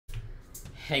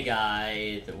Hey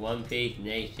guys, One Piece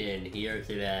Nation here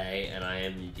today, and I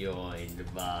am joined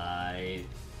by...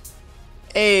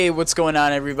 Hey, what's going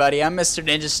on, everybody? I'm Mr.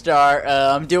 Ninja Star.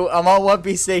 I'm on One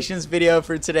Piece Nation's video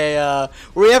for today.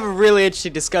 Where we have a really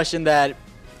interesting discussion that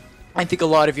I think a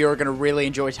lot of you are gonna really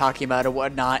enjoy talking about and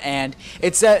whatnot. And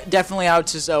it's definitely out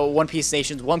to One Piece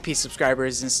Nation's One Piece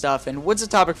subscribers and stuff. And what's the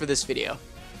topic for this video?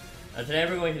 Today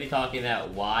we're going to be talking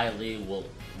about why we love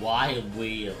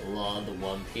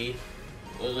One Piece.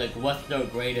 Like, what's so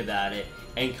great about it,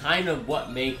 and kind of what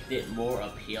makes it more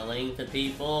appealing to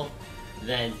people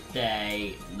than,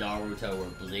 say, Naruto or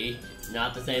Bleach.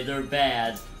 Not to say they're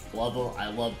bad, I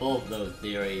love both those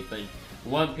series, but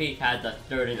One Piece has a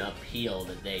certain appeal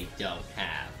that they don't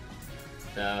have.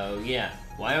 So, yeah,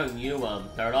 why don't you,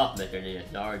 start off, Mr. Ninja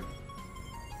Star?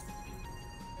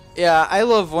 Yeah, I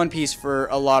love One Piece for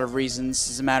a lot of reasons,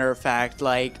 as a matter of fact.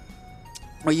 Like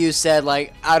what you said,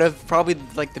 like, out of probably,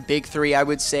 like, the big three, I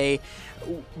would say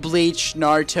Bleach,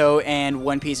 Naruto, and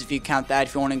One Piece, if you count that.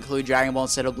 If you want to include Dragon Ball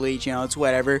instead of Bleach, you know, it's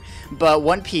whatever. But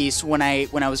One Piece, when I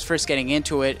was first getting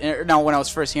into it, when I was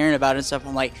first hearing about it and stuff,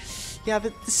 I'm like, yeah,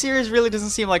 the series really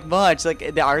doesn't seem like much.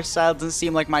 Like, the art style doesn't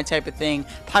seem like my type of thing.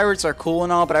 Pirates are cool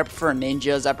and all, but I prefer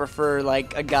ninjas. I prefer,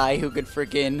 like, a guy who could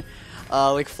freaking,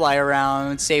 like, fly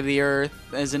around, save the earth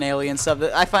as an alien stuff.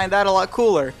 I find that a lot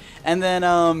cooler. And then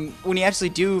when you actually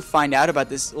do find out about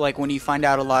this, like when you find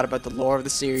out a lot about the lore of the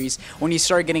series, when you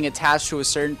start getting attached to a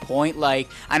certain point, like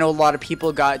I know a lot of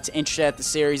people got interested at the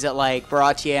series at like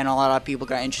Baratie, and a lot of people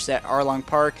got interested at Arlong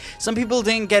Park. Some people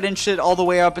didn't get interested all the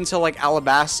way up until like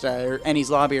Alabasta or Enies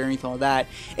Lobby or anything like that.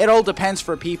 It all depends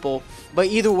for people. But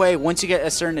either way, once you get a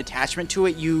certain attachment to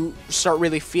it, you start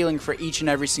really feeling for each and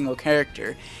every single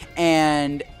character.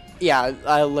 And yeah,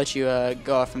 I'll let you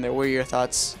go off from there. What are your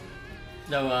thoughts?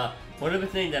 So, one of the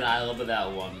things that I love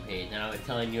about One Piece, and I was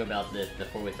telling you about this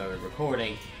before we started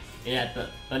recording, is that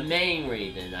the main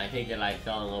reason I think that I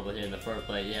fell in love with it in the first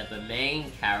place is that the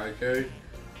main characters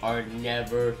are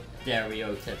never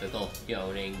stereotypical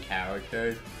shonen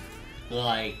characters.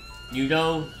 Like, you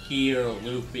don't hear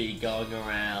Luffy going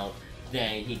around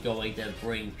saying he's going to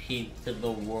bring peace to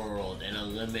the world and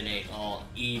eliminate all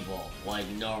evil like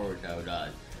Naruto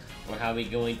does, or how he's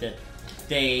going to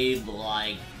save,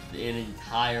 like, an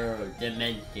entire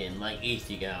dimension like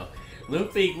Ichigo.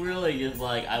 Luffy really just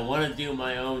like, I want to do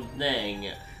my own thing,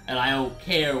 and I don't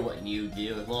care what you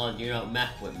do as long as you don't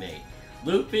mess with me.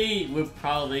 Luffy would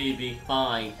probably be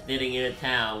fine sitting in a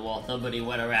town while somebody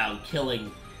went around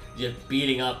killing, just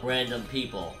beating up random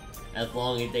people, as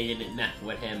long as they didn't mess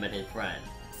with him and his friends.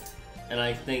 And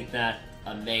I think that's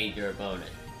a major bonus.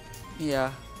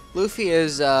 Yeah. Luffy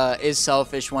is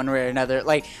selfish one way or another.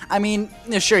 Like, I mean,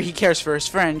 sure, he cares for his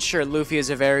friends. Sure, Luffy is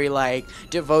a very, like,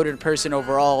 devoted person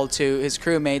overall to his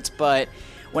crewmates. But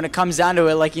when it comes down to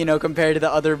it, like, you know, compared to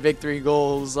the other big three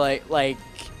goals, like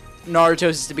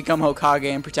Naruto's is to become Hokage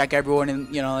and protect everyone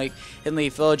in, you know, like, in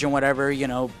Leaf Village and whatever, you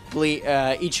know,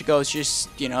 Ichigo's just,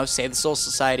 you know, save the Soul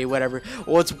Society, whatever.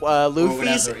 What's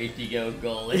Luffy's... Or whatever Ichigo's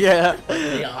goal is. Yeah.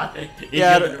 He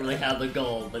doesn't really have the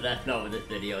goal, but that's not what this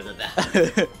video is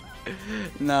about.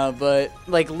 No, but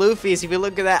like Luffy's, if you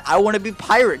look at that, I want to be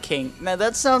Pirate King. Now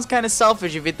that sounds kind of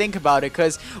selfish if you think about it,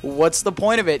 because what's the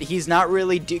point of it? He's not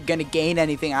really gonna gain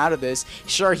anything out of this.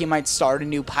 Sure, he might start a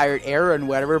new pirate era and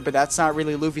whatever, but that's not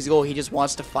really Luffy's goal. He just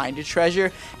wants to find a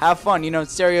treasure, have fun, you know,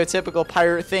 stereotypical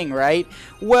pirate thing, right?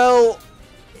 Well,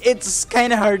 it's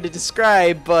kind of hard to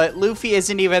describe, but Luffy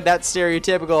isn't even that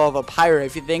stereotypical of a pirate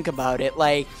if you think about it.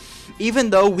 Like, even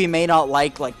though we may not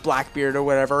like Blackbeard or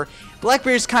whatever,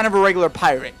 Blackbeard's kind of a regular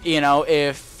pirate, you know,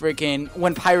 if freaking,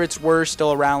 when pirates were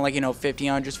still around, like, you know,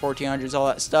 1500s, 1400s, all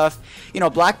that stuff, you know,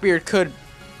 Blackbeard could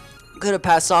have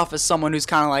passed off as someone who's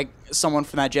kind of like someone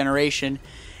from that generation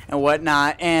and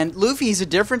whatnot. And Luffy's a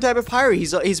different type of pirate.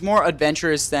 He's more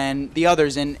adventurous than the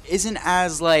others and isn't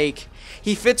as, like,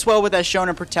 he fits well with that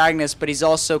shonen protagonist, but he's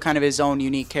also kind of his own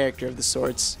unique character of the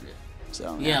sorts.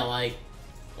 So, yeah, like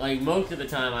most of the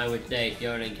time I would say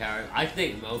shonen characters, I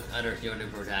think most other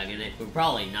shonen protagonists would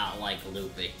probably not like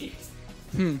Luffy.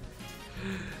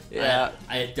 Yeah.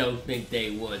 I don't think they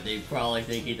would. They probably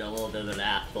think he's a little bit of an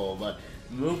asshole, but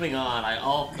moving on, I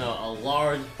also, a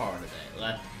large part of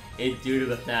it is due to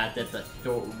the fact that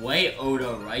the way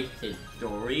Oda writes his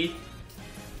stories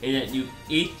is that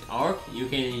each arc, you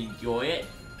can enjoy it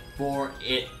for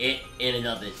it in and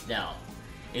of itself.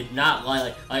 It's not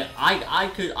like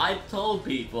I've told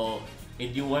people,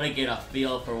 if you want to get a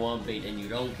feel for One Piece and you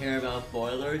don't care about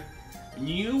spoilers,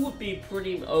 you would be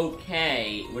pretty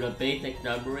okay with a basic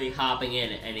summary hopping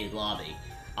in at any lobby.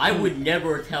 I would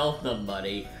never tell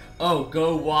somebody, oh,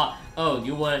 go watch. Oh,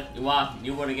 you want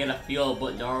to get a feel of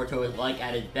what Naruto is like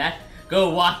at his best?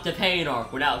 Go watch the Pain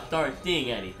arc without start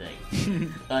seeing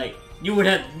anything. Like, you would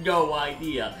have no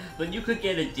idea, but you could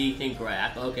get a decent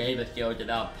grasp. Okay, the show's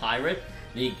about pirates.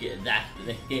 They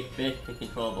get fish to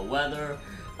control the weather.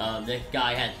 This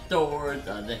guy has swords.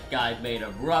 This guy's made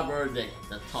of rubber. The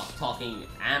talking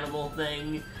animal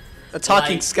thing. A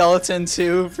talking skeleton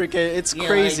too. Freaking, it's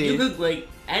crazy. Like, you could, like,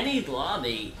 Enies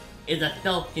Lobby is a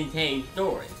self-contained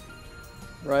story,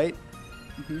 right?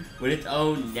 With its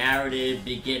own narrative,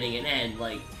 beginning and end.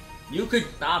 Like, you could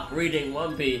stop reading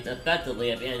One Piece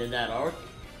effectively at the end of that arc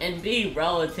and be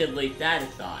relatively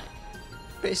satisfied.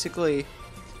 Basically.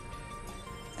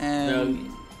 And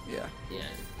yeah.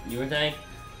 You were saying?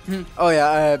 Oh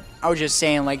yeah, I was just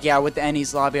saying, like, yeah, with the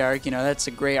Enies Lobby arc, you know, that's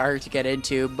a great arc to get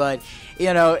into, but,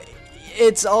 you know,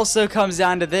 it also comes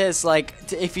down to this, like,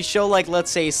 if you show, like,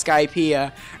 let's say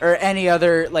Skypiea or any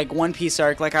other, like, One Piece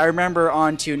arc, like, I remember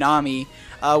on Toonami,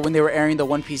 when they were airing the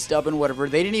One Piece dub and whatever,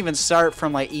 they didn't even start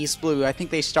from, like, East Blue. I think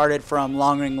they started from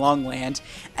Long Ring Longland,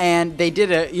 and they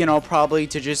did it, you know, probably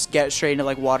to just get straight into,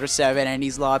 like, Water 7,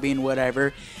 Enies Lobby and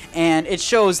whatever. And it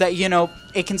shows that, you know,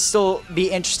 it can still be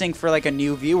interesting for, like, a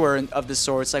new viewer of the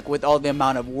sorts, like, with all the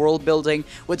amount of world building,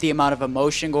 with the amount of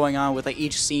emotion going on with, like,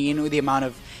 each scene, with the amount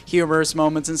of humorous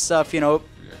moments and stuff, you know.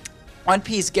 One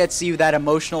Piece gets you that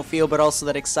emotional feel, but also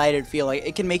that excited feel. Like,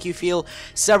 it can make you feel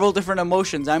several different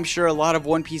emotions. I'm sure a lot of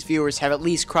One Piece viewers have at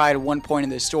least cried at one point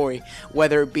in the story,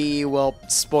 whether it be, well,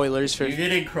 spoilers for... You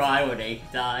didn't cry when Ace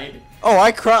died? Oh,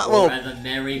 I cried... Or well... as a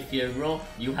merry funeral,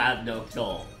 you have no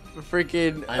soul.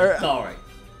 Freaking... I'm sorry.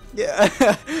 Yeah,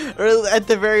 or at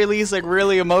the very least, like,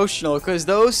 really emotional, because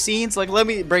those scenes, like, let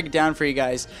me break it down for you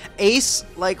guys. Ace,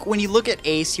 like, when you look at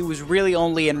Ace, he was really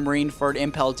only in Marineford,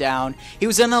 Impel Down. He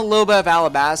was in a little bit of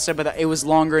Alabasta, but it was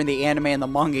longer in the anime and the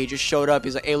manga. He just showed up.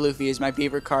 He's like, hey, Luffy is my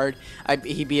favorite card.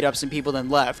 He beat up some people, then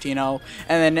left, you know?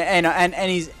 And then,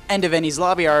 and he's end of Enies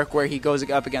Lobby arc, where he goes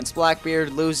up against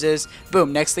Blackbeard, loses,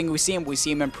 boom, next thing we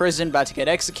see him in prison, about to get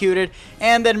executed,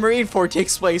 and then Marineford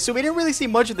takes place. So we didn't really see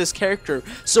much of this character.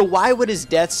 So why would his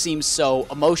death seem so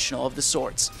emotional of the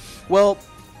sorts? Well,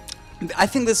 I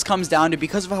think this comes down to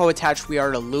because of how attached we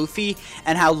are to Luffy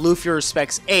and how Luffy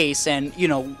respects Ace, and, you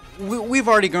know, we've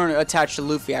already grown attached to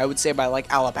Luffy, I would say, by, like,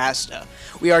 Alabasta.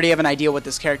 We already have an idea what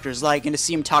this character is like, and to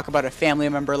see him talk about a family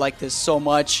member like this so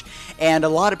much, and a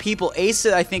lot of people, Ace,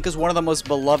 I think, is one of the most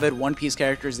beloved One Piece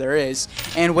characters there is,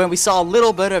 and when we saw a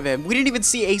little bit of him, we didn't even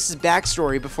see Ace's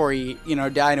backstory before he, you know,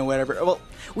 died and whatever. Well,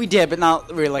 we did, but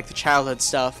not really like the childhood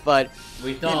stuff, but...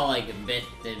 We saw, like, a bit,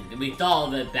 we saw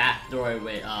the backstory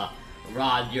with,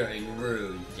 Roger and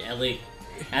Rouge, at least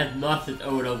as much as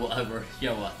Oda will ever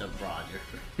show us of Roger.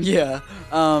 Yeah,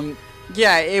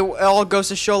 yeah, it all goes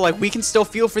to show, like, we can still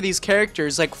feel for these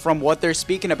characters, like, from what they're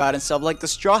speaking about and stuff. Like, the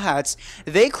Straw Hats,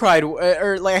 they cried,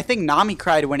 or, like, I think Nami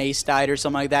cried when Ace died or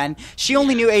something like that, and she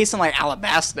only knew Ace in, like,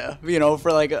 Alabasta, you know,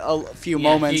 for, like, a few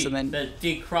moments, and then... But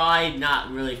she cried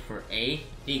not really for Ace,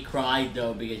 she cried,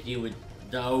 though, because she would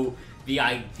know the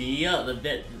idea,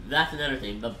 that's another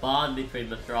thing, the bond between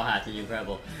the Straw Hats is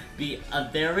incredible. The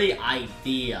very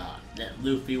idea that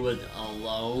Luffy was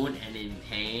alone and in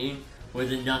pain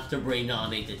was enough to bring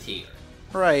Nami to tears.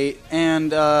 Right,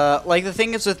 and, like, the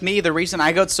thing is with me, the reason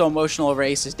I got so emotional over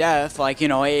Ace's death, like, you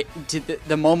know,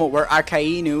 the moment where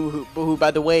Akainu, who,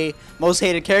 by the way, most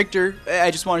hated character,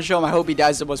 I just want to show him, I hope he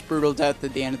dies the most brutal death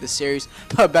at the end of the series,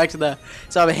 but back to the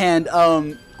top of hand,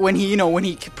 when he, you know, when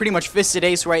he pretty much fisted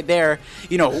Ace right there,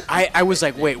 you know, I was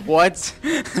like, wait, what?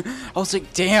 I was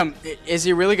like, damn, is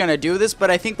he really gonna do this? But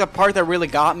I think the part that really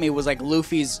got me was, like,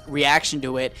 Luffy's reaction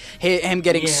to it, him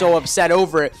getting so upset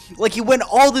over it. Like, he went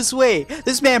all this way.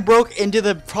 This man broke into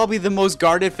probably the most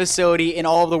guarded facility in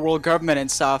all of the world government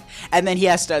and stuff, and then he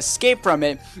has to escape from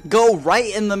it, go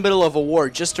right in the middle of a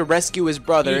war just to rescue his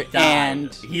brother,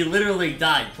 and... He literally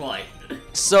died twice.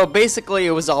 So basically,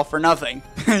 it was all for nothing,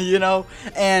 you know?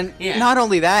 And not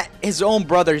only that, his own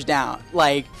brother's down.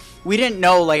 Like, we didn't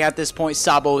know, like, at this point,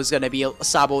 Sabo was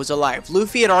alive.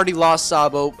 Luffy had already lost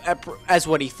Sabo as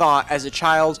what he thought as a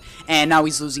child, and now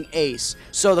he's losing Ace.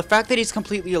 So the fact that he's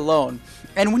completely alone,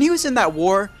 and when he was in that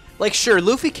war, like, sure,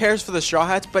 Luffy cares for the Straw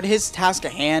Hats, but his task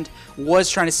at hand was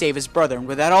trying to save his brother. And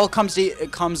when that all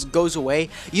goes away,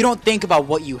 you don't think about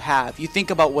what you have. You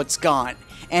think about what's gone.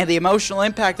 And the emotional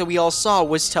impact that we all saw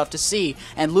was tough to see.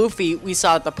 And Luffy, we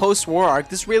saw at the post-war arc,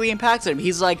 this really impacted him.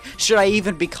 He's like, should I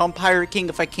even become Pirate King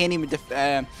if I can't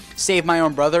even save my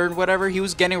own brother and whatever? He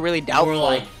was getting really doubtful. Or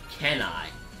like, can I?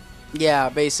 Yeah,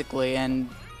 basically. And,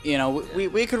 you know,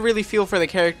 we could really feel for the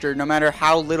character no matter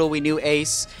how little we knew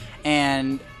Ace.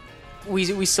 And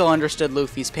we still understood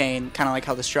Luffy's pain, kind of like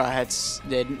how the Straw Hats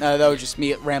did. That was just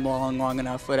me rambling on long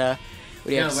enough. What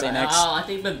do you have to say next? I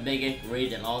think the biggest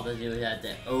reason all this is that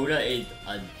Oda is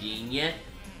a genius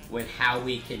with how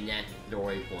we connect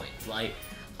story points. Like,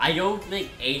 I don't think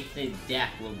Ace's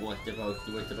death was supposed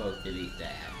to be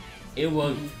sad. It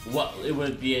was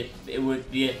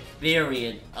the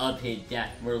experience of his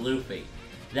death for Luffy.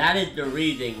 That is the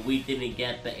reason we didn't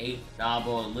get the Ace,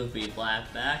 Sabo, and Luffy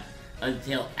flashback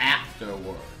until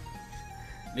afterward.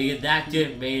 Because that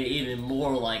just made it even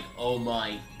more like, oh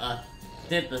my,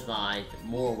 sympathize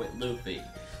more with Luffy.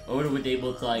 Oda was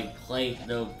able to like place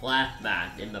those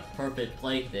flashbacks in the perfect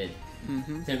places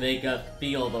to make us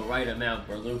feel the right amount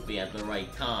for Luffy at the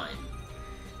right time.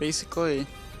 Basically.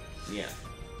 Yeah.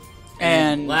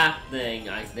 And last thing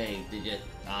I think that just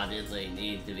obviously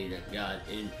needs to be discussed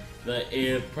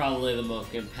is probably the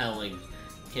most compelling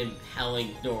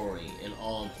story in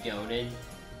all of Shonen,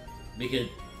 because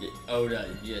Oda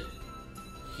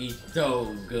he's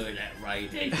so good at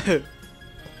writing.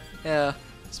 Yeah,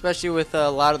 especially with a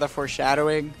lot of the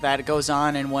foreshadowing that goes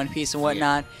on in One Piece and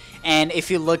whatnot. Yeah. And if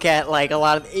you look at like a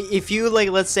lot of, if you like,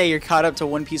 let's say you're caught up to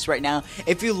One Piece right now,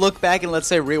 if you look back and let's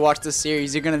say rewatch the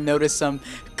series, you're gonna notice some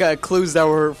clues that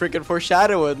were freaking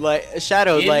foreshadowed, like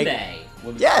Jinbei.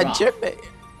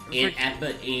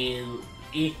 In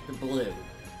East Blue,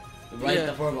 right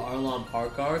before the Arlong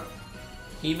Park arc,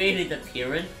 he made his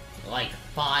appearance like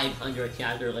 500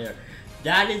 chapters later.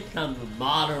 That is some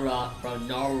Madara from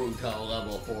Naruto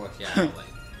level foreshadowing.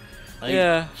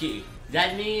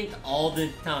 That means all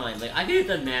this time, like, I can just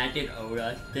imagine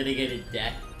Oda sitting at his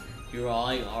desk,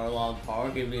 drawing Arlong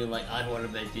Park and being like, I want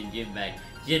to mention Jinbei.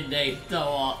 Jinbei's so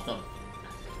awesome.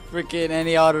 Freaking, and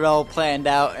he had it all planned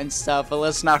out and stuff, but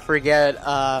let's not forget,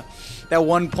 that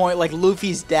one point, like,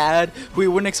 Luffy's dad, who we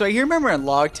wouldn't expect. You remember in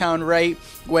Logtown, right,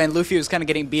 when Luffy was kind of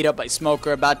getting beat up by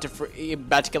Smoker, about to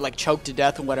get, like, choked to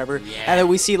death and whatever, and then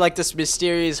we see, like, this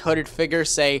mysterious hooded figure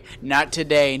say, not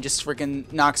today, and just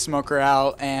freaking knock Smoker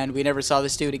out, and we never saw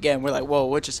this dude again. We're like, whoa,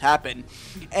 what just happened?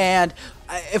 And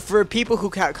for people who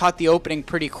caught the opening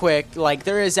pretty quick, like,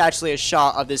 there is actually a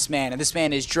shot of this man, and this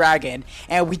man is Dragon,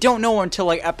 and we don't know until,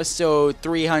 like, episode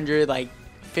 300, like,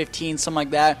 15, something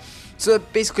like that. So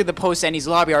basically the post-Enies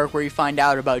Lobby arc where you find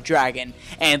out about Dragon,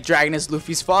 and Dragon is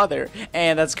Luffy's father,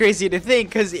 and that's crazy to think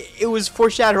because it was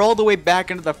foreshadowed all the way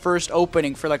back into the first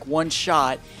opening for like one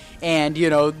shot, and you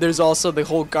know there's also the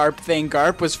whole Garp thing.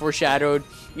 Garp was foreshadowed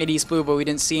in East Blue, but we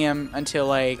didn't see him until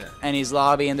like Enies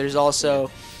Lobby, and there's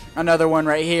also another one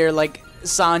right here, like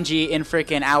Sanji in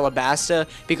freaking Alabasta,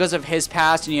 because of his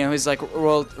past and, you know, his like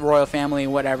royal family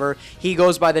and whatever, he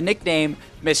goes by the nickname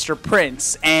Mr.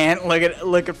 Prince. And look at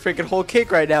freaking whole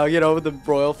kick right now, you know, the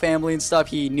royal family and stuff.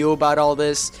 He knew about all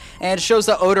this, and it shows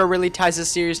that Oda really ties the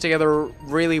series together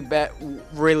really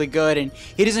good, and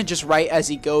he doesn't just write as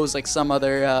he goes like some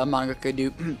other mangaka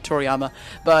do, Toriyama.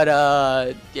 But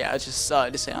yeah, just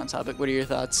to stay on topic, what are your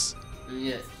thoughts?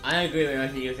 Yeah, I agree with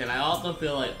everything you said. I also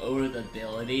feel like Oda's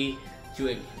ability to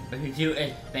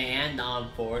expand on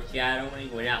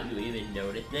foreshadowing without you even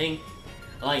noticing.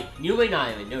 Like, you may not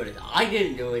even notice. I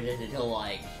didn't notice this until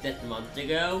like 6 months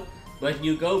ago. But if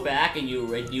you go back and you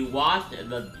watch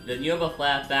you have a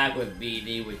flashback with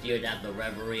BD, which you had the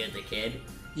reverie as a kid.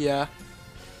 Yeah.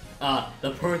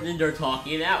 The person they're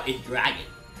talking about is Dragon.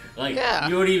 Like,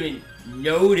 you don't even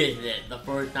notice it the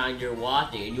first time you're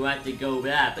watching, and you have to go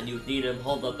back and you see them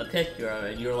hold up a picture,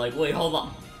 and you're like, wait, hold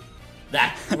on.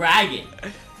 That's Dragon.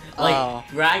 Like,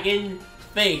 Dragon's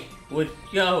face was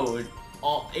showed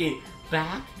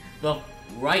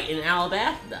right in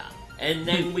Alabasta. And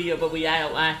then we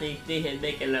don't actually see him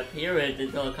make an appearance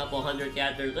until a couple hundred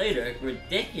chapters later. It's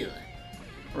ridiculous.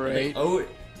 Right. Like,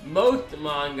 most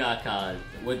mangakas,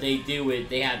 what they do is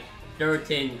they have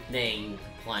certain things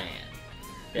planned.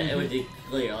 It was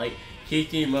clear. Like,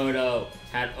 Kishimoto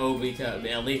had Obito,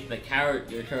 at least the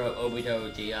character of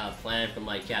Obito planned from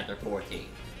like chapter 14.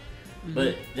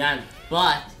 But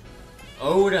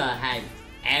Oda had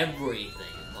everything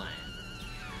planned.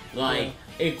 Like,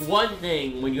 it's one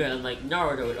thing when you have like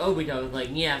Naruto and Obito, it's like,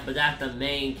 yeah, but that's the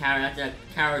main character, that's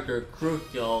a character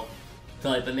crucial to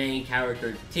like the main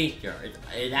character's teacher.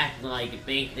 That's like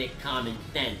basic common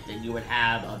sense, and you would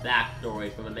have a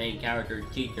backstory from the main character's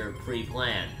teacher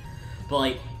pre-planned. But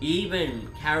like, even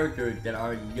characters that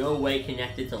are in no way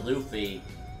connected to Luffy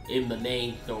in the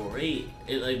main story,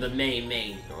 like the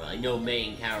main story, like no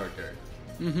main characters,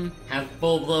 have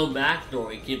full-blown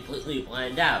backstory completely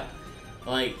planned out.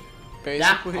 Like,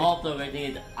 basically. That's also the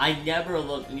thing is,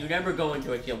 you never go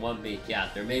into a One Piece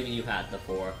chapter, maybe you have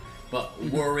before, but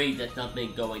worried that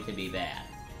something's going to be bad.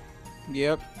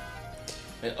 Yep.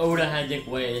 And Oda has this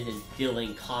way of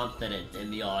instilling confidence in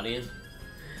the audience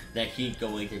that he's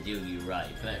going to do you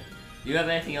right. But do you have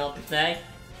anything else to say?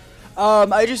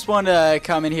 I just want to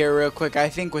come in here real quick. I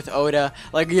think with Oda,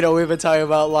 like, we've been talking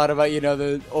about a lot about,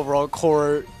 the overall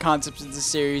core concepts of the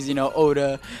series,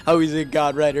 Oda, how he's a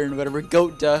god writer and whatever,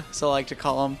 Gota, so I like to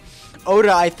call him.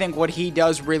 Oda, I think what he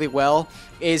does really well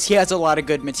is he has a lot of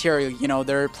good material.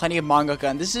 There are plenty of mangaka,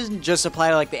 and this doesn't just apply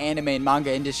to, like, the anime and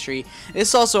manga industry.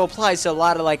 This also applies to a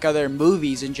lot of, like, other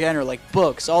movies in general, like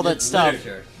books, all that stuff.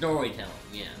 Literature, storytelling,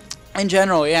 yeah. In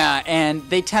general, yeah, and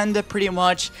they tend to pretty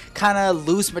much kind of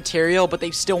lose material, but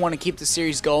they still want to keep the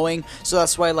series going, so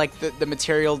that's why, like, the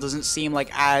material doesn't seem,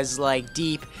 like, as, like,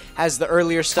 deep as the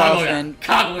earlier stuff,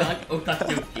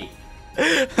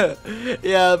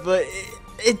 yeah, but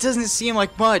it doesn't seem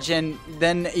like much, and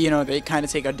then, they kind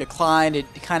of take a decline. It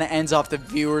kind of ends off the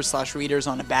viewers/readers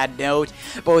on a bad note.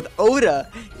 But with Oda,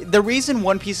 the reason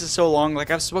One Piece is so long,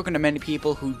 like, I've spoken to many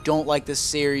people who don't like this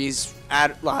series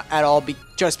at all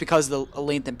just because of the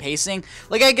length and pacing.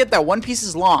 Like, I get that One Piece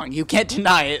is long. You can't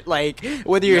deny it, like,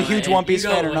 whether you're a huge One Piece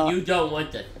fan or not. You don't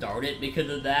want to start it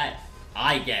because of that.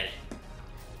 I get it.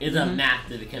 It's a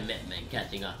massive commitment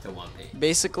catching up to One Piece.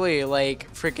 Basically,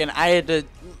 like, freaking, I had to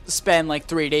spend, like,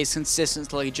 3 days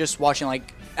consistently just watching,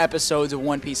 like, episodes of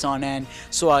One Piece on end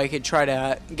so I could try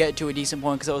to get to a decent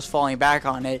point because I was falling back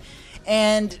on it.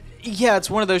 And yeah, it's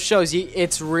one of those shows,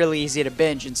 it's really easy to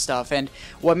binge and stuff, and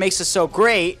what makes it so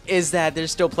great is that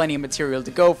there's still plenty of material to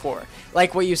go for.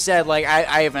 Like what you said, like,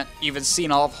 I haven't even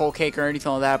seen all of Whole Cake or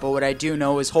anything like that, but what I do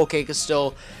know is Whole Cake is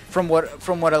still, from what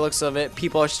it looks of it,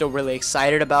 people are still really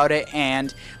excited about it,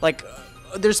 and, like,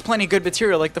 there's plenty of good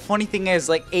material. Like, the funny thing is,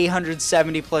 like,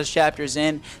 870 plus chapters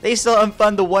in, they still haven't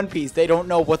found the One Piece. They don't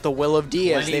know what the Will of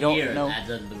D is. They don't know. As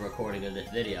of the recording of this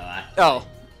video, actually. Oh,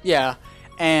 yeah,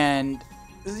 and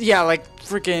yeah, like,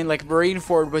 freaking, like,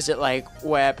 Marineford was at, like,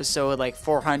 what episode, like,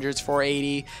 400s,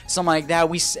 480, something like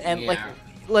that. Like,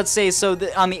 let's say, so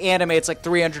on the anime, it's, like,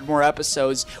 300 more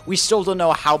episodes. We still don't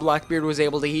know how Blackbeard was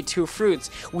able to eat 2 fruits.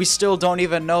 We still don't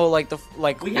even know, like,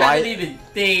 we haven't even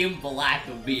seen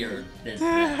Blackbeard this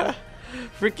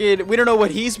freaking, we don't know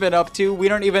what he's been up to. We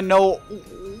don't even know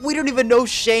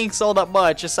Shanks all that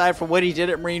much, aside from what he did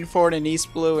at Marineford and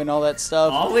East Blue and all that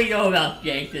stuff. All we know about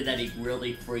Shanks is that he's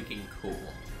really freaking cool.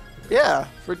 Yeah,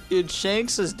 freaking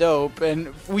Shanks is dope,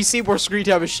 and we see more screen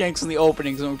time of Shanks in the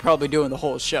openings than we probably do in the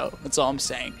whole show. That's all I'm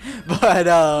saying. But,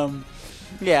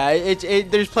 yeah,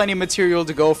 there's plenty of material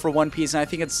to go for One Piece, and I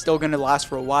think it's still going to last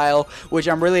for a while, which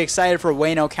I'm really excited for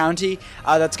Wano County.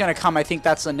 That's going to come, I think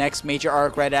that's the next major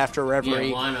arc right after Reverie.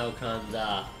 Yeah, Wano comes,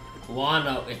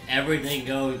 Wano, if everything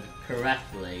goes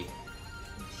correctly,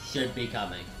 should be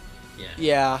coming.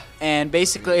 Yeah, and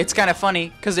basically it's kind of funny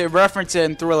because they reference it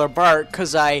in Thriller Bark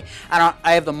because I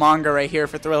have the manga right here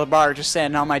for Thriller Bark just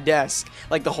sitting on my desk,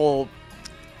 like the whole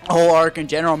arc in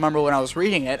general. I remember when I was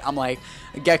reading it, I'm like,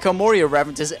 Gekko Moria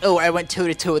references, oh, I went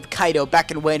toe-to-toe with Kaido back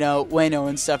in Wano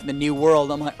and stuff in the New World.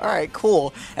 I'm like, alright,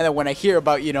 cool. And then when I hear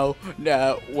about,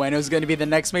 Wano's going to be the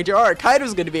next major arc,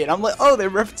 Kaido's going to be it, I'm like, oh, they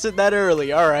referenced it that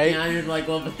early, alright. Yeah, I'm just like,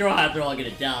 well, the Straw Hats are all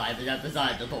going to die, but that's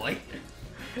beside the point.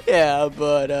 Yeah,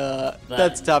 but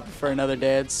that's a topic for another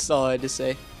day. That's all I had to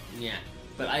say. Yeah,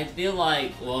 but I feel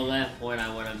like, well, last point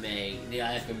I want to make,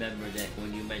 I have to remember that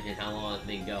when you mentioned how long it's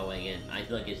been going, and I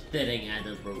feel like it's fitting as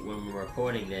of when we're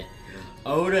recording this.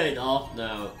 Oda is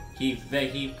also, he's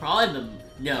probably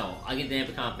I can say it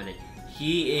with confidence,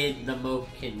 he is the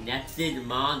most connected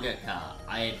mangaka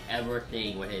I have ever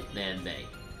seen with his fan base.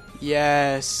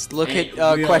 Yes, look and at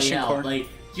really Question Corner. Like,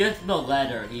 just the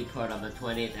letter he put on the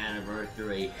 20th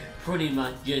anniversary, pretty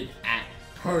much just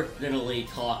personally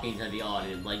talking to the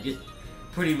audience, like just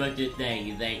pretty much just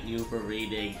saying thank you for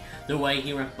reading. The way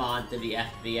he responds to the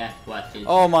SBS questions.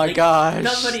 Oh my like, gosh!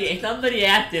 Somebody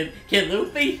asked him, "Can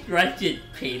Luffy stretch his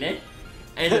penis?"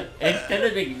 And instead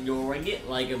of ignoring it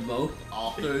like most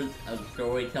authors of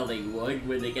storytelling would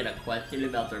when they get a question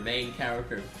about their main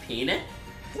character's penis,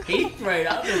 he straight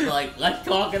up was like, "Let's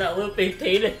talk about Luffy's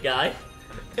penis, guys."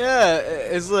 Yeah,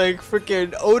 it's like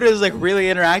freaking Oda's like really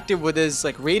interactive with his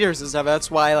like readers and stuff.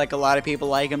 That's why like a lot of people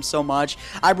like him so much.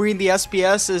 I read the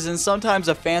SPSs and sometimes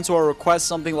a fans will request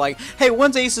something like, "Hey,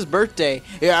 when's Ace's birthday?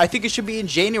 Yeah, I think it should be in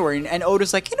January." And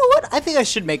Oda's like, "You know what? I think I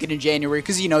should make it in January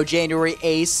because January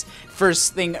Ace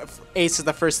Ace is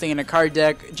the first thing in a card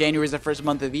deck. January is the first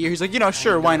month of the year." He's like,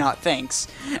 "Sure, why not? Thanks."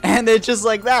 And it's just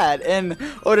like that. And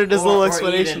Oda does little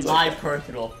explanations. Or even my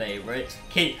personal favorite.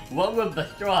 What would the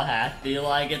Straw Hats be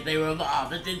like if they were of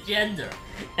opposite gender?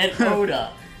 And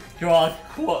Oda draws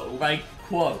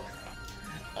quotes.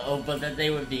 Oh, but that they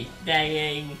would be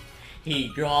saying,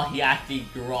 he actually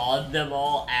draws them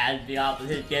all as the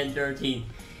opposite genders.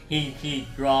 He's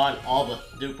drawn all the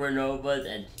supernovas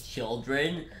and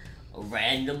children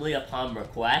randomly upon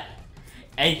request.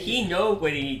 And he knows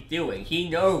what he's doing. He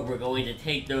knows we're going to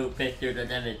take those pictures of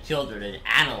them as children and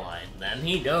analyze them.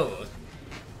 He knows.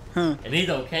 Huh. And he's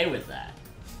okay with that.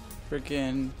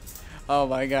 Freaking, oh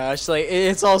my gosh, like,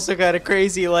 it's also kind of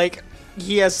crazy, like,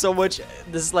 he has so much,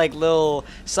 this, like, little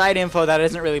side info that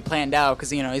isn't really planned out,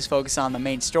 because, you know, he's focused on the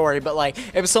main story, but, like,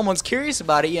 if someone's curious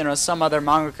about it, you know, some other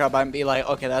mangaka might be like,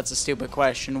 okay, that's a stupid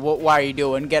question, why are you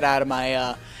doing, get out of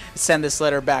my, send this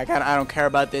letter back, I don't care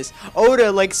about this. Oda,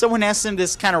 like, someone asked him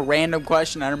this kind of random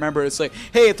question, I remember, it's like,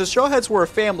 hey, if the Straw Hats were a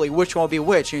family, which one would be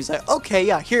which? And he's like, okay,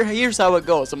 yeah, here's how it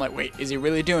goes. I'm like, wait, is he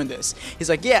really doing this? He's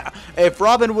like, yeah, if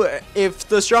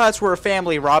the Straw Hats were a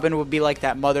family, Robin would be like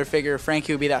that mother figure,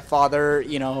 Frankie would be that father,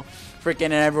 you know, freaking,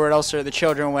 and everyone else are the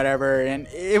children, whatever. And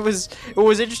it was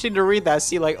interesting to read that,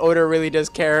 see, like, Oda really does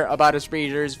care about his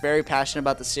readers, very passionate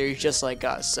about the series, just like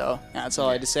us. So yeah, that's all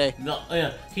I had to say. No,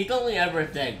 yeah, he's only ever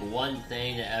said one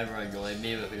thing that ever annoyed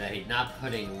me, was that he's not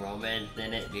putting romance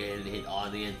in it because his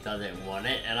audience doesn't want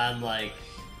it. And I'm like,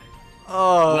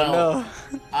 oh, well,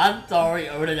 no. I'm sorry,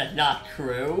 Oda, that's not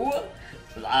true.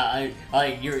 I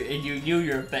like, if you knew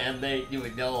your fan base, you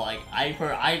would know, like,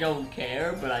 I don't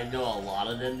care, but I know a lot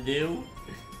of them do.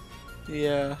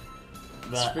 Yeah.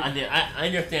 But I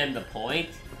understand the point,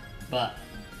 but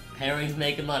Perry's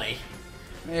making money.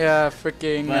 Yeah,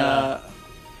 freaking, But,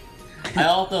 I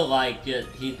also like just,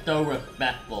 he's so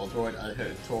respectful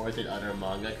towards his other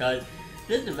manga, because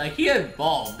this is like, he has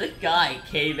balls. This guy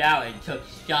came out and took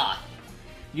shots.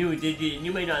 You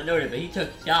may not know it, but he took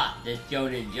shots at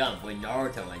Shonen Jump when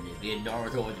Naruto ended, because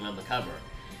Naruto wasn't on the cover.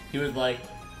 He was like,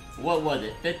 what was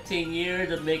it, 15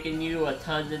 years of making you a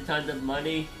tons and tons of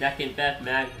money, second best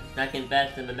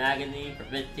in the magazine for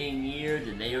 15 years,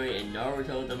 and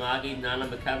Naruto Uzumaki's not on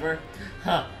the cover?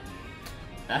 Huh.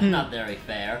 That's not very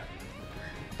fair.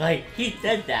 Like, he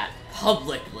said that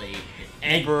publicly,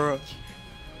 and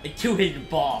to his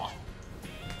boss.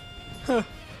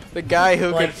 The guy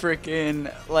who Like, could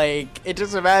freaking, like, it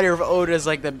doesn't matter if Oda's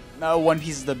like the One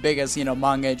Piece is the biggest, you know,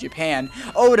 manga in Japan.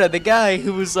 Oda, the guy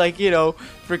who was like, you know,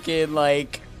 freaking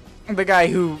like the guy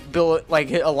who built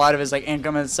like a lot of his like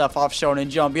income and stuff off Shonen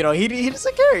Jump, you know, he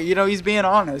doesn't care, you know, he's being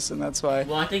honest, and that's why.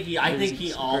 Well, I think he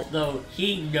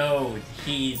knows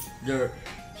he's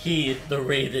the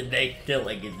reason they still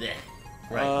exist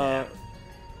right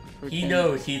now. He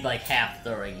knows he's like half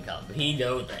their income. He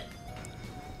knows it.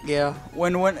 Yeah,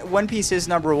 when One Piece is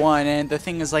 #1, and the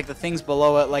thing is, like, the things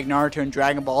below it, like Naruto and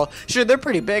Dragon Ball, sure, they're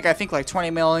pretty big. I think like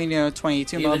 20 million, you know,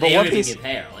 22 million. But One Piece,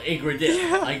 compare, like, it's ridiculous.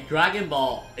 Yeah. Like, Dragon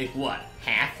Ball is what,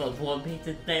 half of One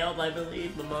Piece's sales, I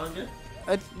believe, the manga.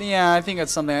 Yeah, I think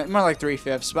it's something more like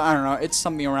 3/5, but I don't know. It's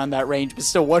something around that range. But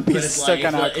still, One Piece is still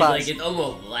kind of class. It's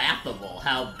almost laughable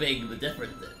how big the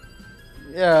difference is.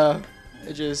 Yeah,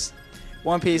 it just.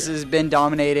 One Piece has been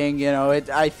dominating, you know,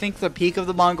 I think the peak of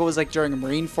the manga was like during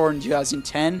Marineford in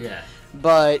 2010. Yeah.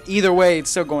 But either way,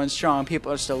 it's still going strong.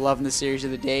 People are still loving the series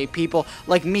of the day. People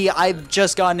like me, I've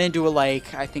just gotten into it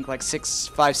like I think like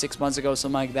 5-6 months ago,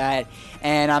 something like that,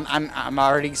 and I'm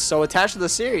already so attached to the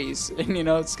series, and you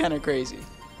know, it's kind of crazy.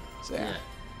 So yeah.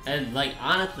 And like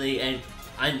honestly, and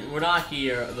we're not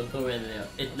here.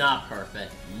 It's not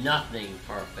perfect. Nothing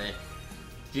perfect.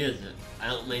 Just, I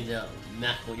don't mean to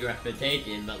mess with your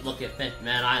reputation, but look at Fifth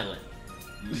Man Island.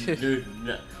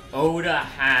 Oda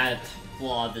has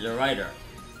flaws as a writer.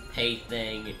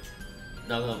 Pacing.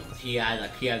 He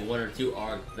has one or two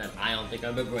arcs that I don't think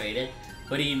are greatest,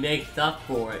 but he makes up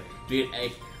for it.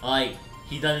 Like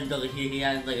he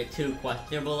has like a 2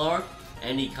 questionable arc,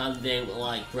 and he comes in with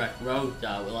like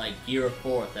Dressrosa with like Gear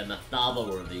Force and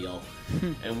Masaba reveal,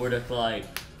 and we're just like,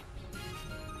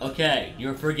 okay,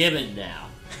 you're forgiven now.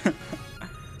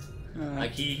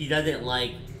 Like he doesn't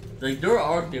like there are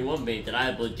arcs in One Piece that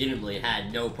I legitimately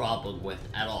had no problem with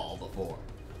at all before.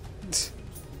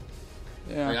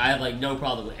 Yeah. Like I have like no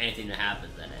problem with anything that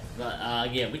happens in it.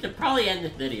 But yeah, we should probably end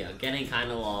this video. Getting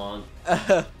kind of long.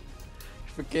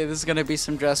 Okay, this is gonna be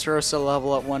some Dressrosa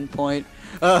level at one point.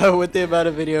 With the amount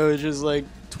of video, it's just like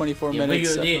 24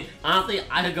 minutes. Honestly,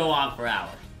 I could go on for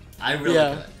hours. I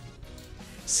really could.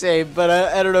 Same, but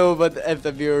I don't know about if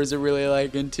the viewers are really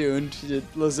like in tune to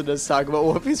listen to us talk about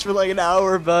One Piece for like an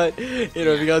hour, but you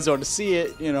know, if you guys want to see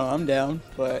it, you know, I'm down,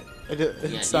 but it's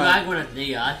you not. guys want to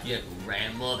see us just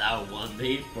ramble out One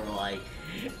Piece for like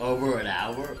over an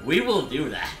hour? We will do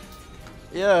that.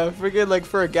 Yeah, freaking like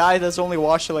for a guy that's only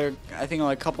watched like I think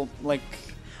like a couple like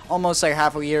almost like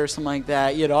half a year or something like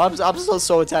that. You know, I'm still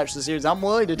so attached to the series. I'm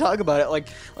willing to talk about it. Like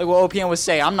what OPM was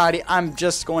saying, I'm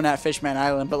just going at Fishman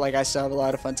Island, but like I still have a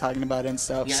lot of fun talking about it and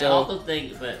stuff. Yeah, so. I also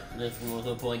think, but this is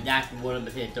also a point, that's one of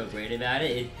the things so great about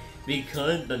it, is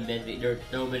because there's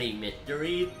so many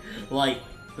mysteries, like,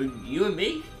 for you and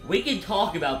me, we can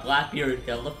talk about Blackbeard and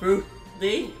Gallifruit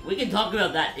thing, we can talk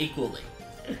about that equally.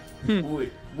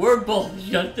 We're both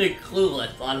just as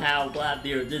clueless on how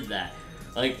Blackbeard did that.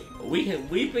 Like,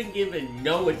 we've been given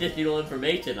no additional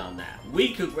information on that.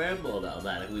 We could ramble about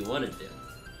that if we wanted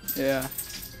to. Yeah.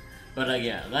 But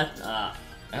again, I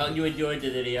hope you enjoyed the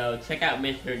video. Check out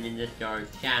Mr. Ninja Star's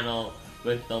channel,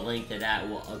 with the link to that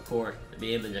will, of course,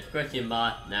 be in the description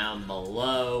box down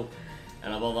below.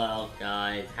 And above all,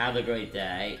 guys, have a great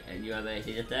day. And you have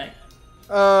anything to say?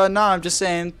 No, I'm just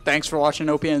saying thanks for watching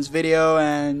OPM's video,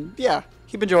 and yeah,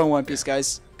 keep enjoying One Piece,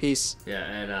 guys. Peace. Yeah,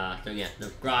 and so yeah,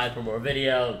 subscribe for more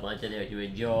videos, like the video if you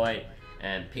enjoy,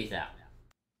 and peace out.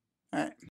 Alright.